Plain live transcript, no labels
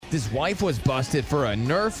This wife was busted for a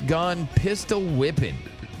Nerf gun pistol whipping.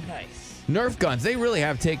 Nice. Nerf guns, they really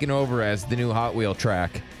have taken over as the new Hot Wheel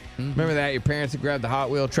track. Remember that? Your parents would grab the Hot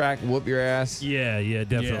Wheel track and whoop your ass? Yeah,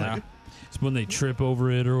 definitely. Yeah. It's when they trip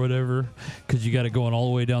over it or whatever, because you got it going all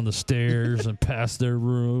the way down the stairs and past their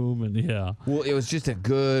room, and yeah. Well, it was just a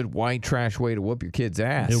good white trash way to whoop your kid's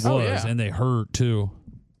ass. It was, Oh, yeah. and they hurt too.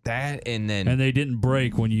 That and then And they didn't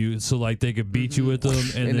break when you, so like they could beat you with them,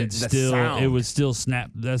 and And then the still, sound. it would still snap.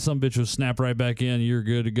 That some bitch would snap right back in. You're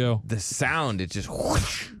good to go. the sound, it just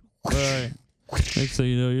whoosh. Right. Next thing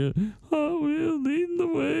you know, you're Hot Wheel leading the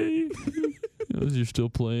way. As you're still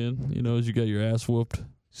playing, as you got your ass whooped.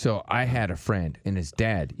 So I had a friend, and his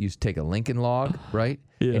dad used to take a Lincoln log, right?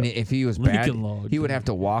 Yeah. And if he was bad, Lincoln log. he would have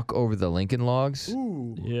to walk over the Lincoln logs,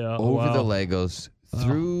 Ooh. Yeah. over the wow. Legos,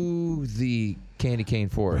 through the candy cane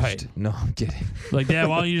forest. Right. No, I'm kidding. Like, Dad,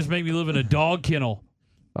 why don't you just make me live in a dog kennel?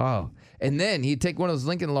 Oh, and then he'd take one of those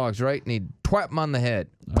Lincoln logs, right, and he'd twap him on the head.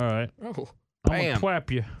 All right. Oh. I'm Bam. gonna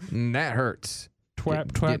twap you. And that hurts.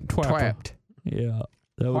 Twap, Get twap. twapped. Yeah.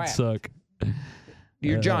 That would Twap. suck.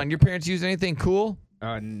 John, your parents use anything cool?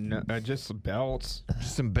 No, just belts.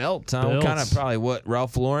 Just some belts, huh? What kind of, Belts. probably what,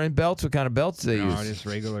 Ralph Lauren belts? What kind of belts do they No, use? just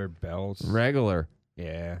regular belts. Regular.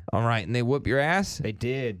 Yeah, All right, and they whoop your ass? they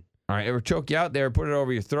did. All right, ever choke you out there, put it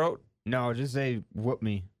over your throat? No, just they whooped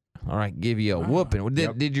me. All right, give you a Wow. whooping. Did,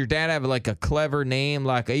 Yep. did your dad have like a clever name?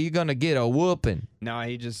 Like, are you going to get a whooping? No,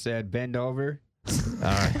 he just said bend over. All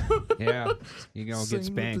right. Yeah, you gonna Sing get the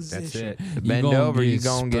spanked. That's position. it. Bend gonna over, you get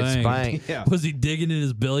going to get spanked. Yeah. Was he digging in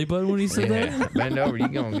his belly button when he said Yeah, bend over, you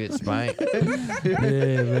going to get spanked. that?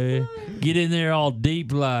 Yeah, man. Get in there all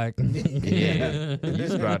deep like. Yeah.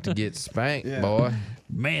 He's about to get spanked, Yeah. boy.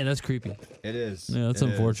 Man, that's creepy. It is. Yeah, that's It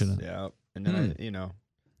is. unfortunate. Yeah, and then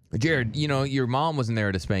Jared, your mom wasn't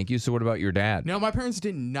there to spank you, so what about your dad? No, my parents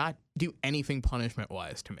did not do anything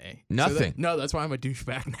punishment-wise to me. Nothing? No, that's why I'm a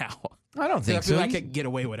douchebag now. I don't I think feel so. like I could get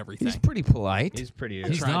away with everything. He's pretty polite. he's pretty.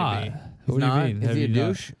 He's trying not. to be. What do you Not? mean? Is Have he a you not?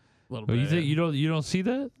 douche? A little Oh, bit. you think you don't see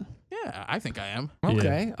that? Yeah, I think I am.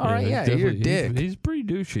 Okay. All right. he's Yeah, you're a definitely- dick. He's pretty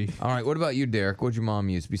douchey. All right. What about you, Derek? What'd your mom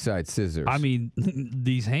use besides scissors? I mean,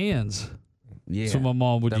 these hands. yeah. So my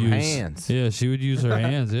mom would Them use hands. Yeah, she would use her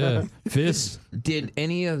hands. Yeah, fists. Did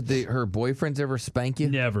any of her boyfriends ever spank you?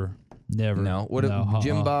 Never. No. What if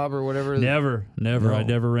Jim Bob or whatever? Never. I No.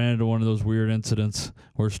 never ran into one of those weird incidents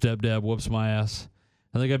where stepdad whoops my ass.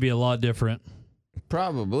 I think I'd be a lot different.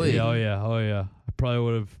 Probably. Yeah, oh yeah. I probably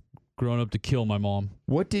would have grown up to kill my mom.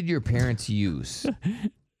 What did your parents use?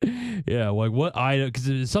 Yeah, like what I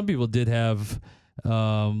because some people did have,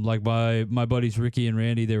 like my buddies Ricky and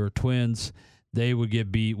Randy, they were twins. They would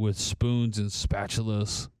get beat with spoons and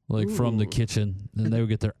spatulas, like from the Ooh. kitchen, and they would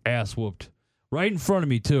get their ass whooped right in front of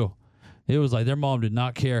me too. It was like their mom did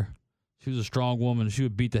not care. She was a strong woman. She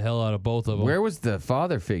would beat the hell out of both of them. Where was the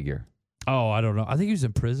father figure? Oh, I don't know. I think he was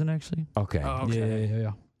in prison actually. Okay. Oh, okay.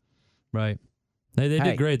 Yeah. Right. They Hey.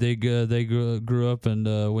 did great. They grew up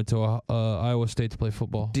and went to Iowa State to play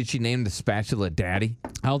football. Did she name the spatula Daddy?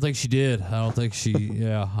 I don't think she did. I don't think she.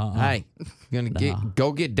 Yeah. Hey,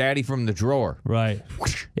 go get Daddy from the drawer. Right.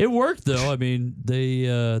 It worked though. I mean, they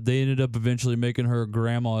ended up eventually making her a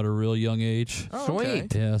grandma at a real young age. Oh, okay.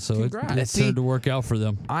 Sweet. Yeah. So it Congrats. started to work out for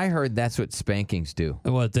them. I heard that's what spankings do.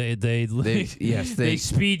 What they Yes, they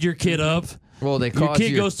speed your kid up. Well, they Your cause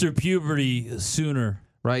kid goes through puberty sooner.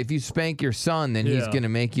 right. If you spank your son, then he's Yeah. gonna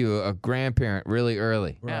make you a grandparent really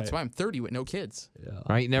early. Yeah, that's why I'm 30 with no kids. Yeah.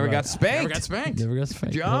 Right? You never Right. got spanked. Never got spanked. Never got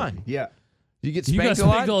spanked. John, Yeah. you get You spanked got a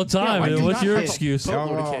lot. spanked all the time. I man. do What's not your have a excuse? boat.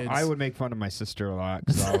 Boatload of well, kids. I would make fun of my sister a lot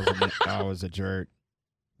because I was a jerk.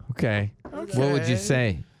 Okay. What would you Okay.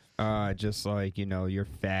 say? Just like you're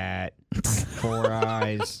fat, 4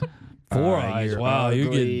 eyes. 4 eyes. You're Wow, you're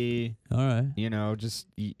ugly. All right. Just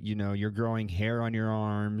you're growing hair on your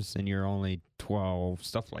arms and you're only 12,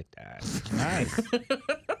 stuff like that. Nice.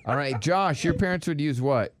 All right, Josh, your parents would use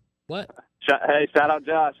what? What? Hey, shout out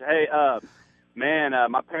Josh. Hey, man,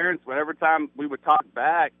 my parents, whenever time we would talk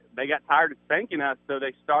back, they got tired of spanking us, so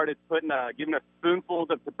they started giving us spoonfuls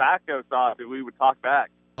of tobacco sauce, and we would talk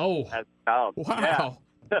back Oh. as a child. Wow.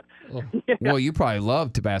 Yeah. Well, you probably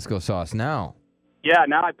love Tabasco sauce now. Yeah,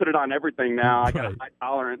 now I put it on everything now. I got Right. a high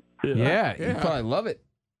tolerance. Yeah, you Yeah. probably love it.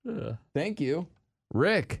 Yeah. Thank you.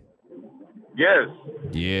 Rick. Yes.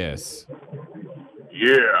 Yes.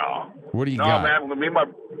 Yeah. What do you No, got? man. When me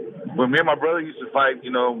and my brother used to fight,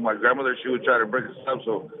 my grandmother, she would try to break us up,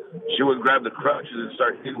 so she would grab the crutches and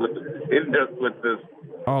start hitting with this.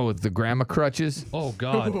 Oh, with the grandma crutches? Oh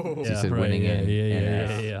God. She said winning yeah, in-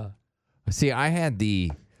 yeah. in See, I had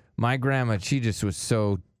my grandma, she just was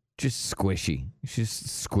just squishy. She's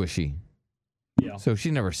squishy. Yeah. So she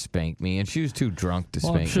never spanked me, and she was too drunk to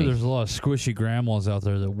Well, spank I'm sure me. there's a lot of squishy grandmas out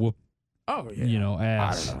there that whoop, Oh yeah. I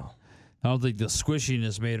ass. don't know. I don't think the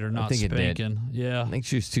squishiness made her not think it did. spanking. Yeah. I think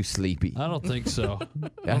she was too sleepy. I don't think so.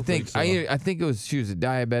 I think so. I think it was she was a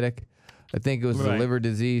diabetic. I think it was the Right. liver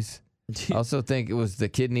disease. I also think it was the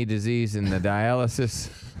kidney disease and the dialysis.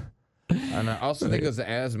 And I also think it was the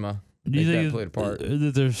asthma. Do you think that played a part?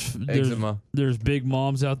 that there's Eczema. there's big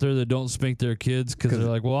moms out there that don't spank their kids because they're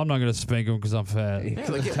like, well, I'm not going to spank them because I'm fat. Yeah,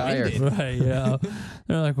 they get tired. winded. Right? Yeah.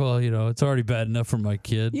 They're like, well, it's already bad enough for my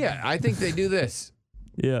kid. Yeah, I think they do this.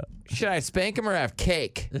 Yeah. Should I spank him or have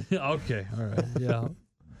cake? Okay. All right. Yeah.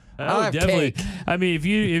 I'll have definitely. cake. I mean, if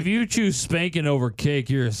you choose spanking over cake,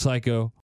 you're a psycho.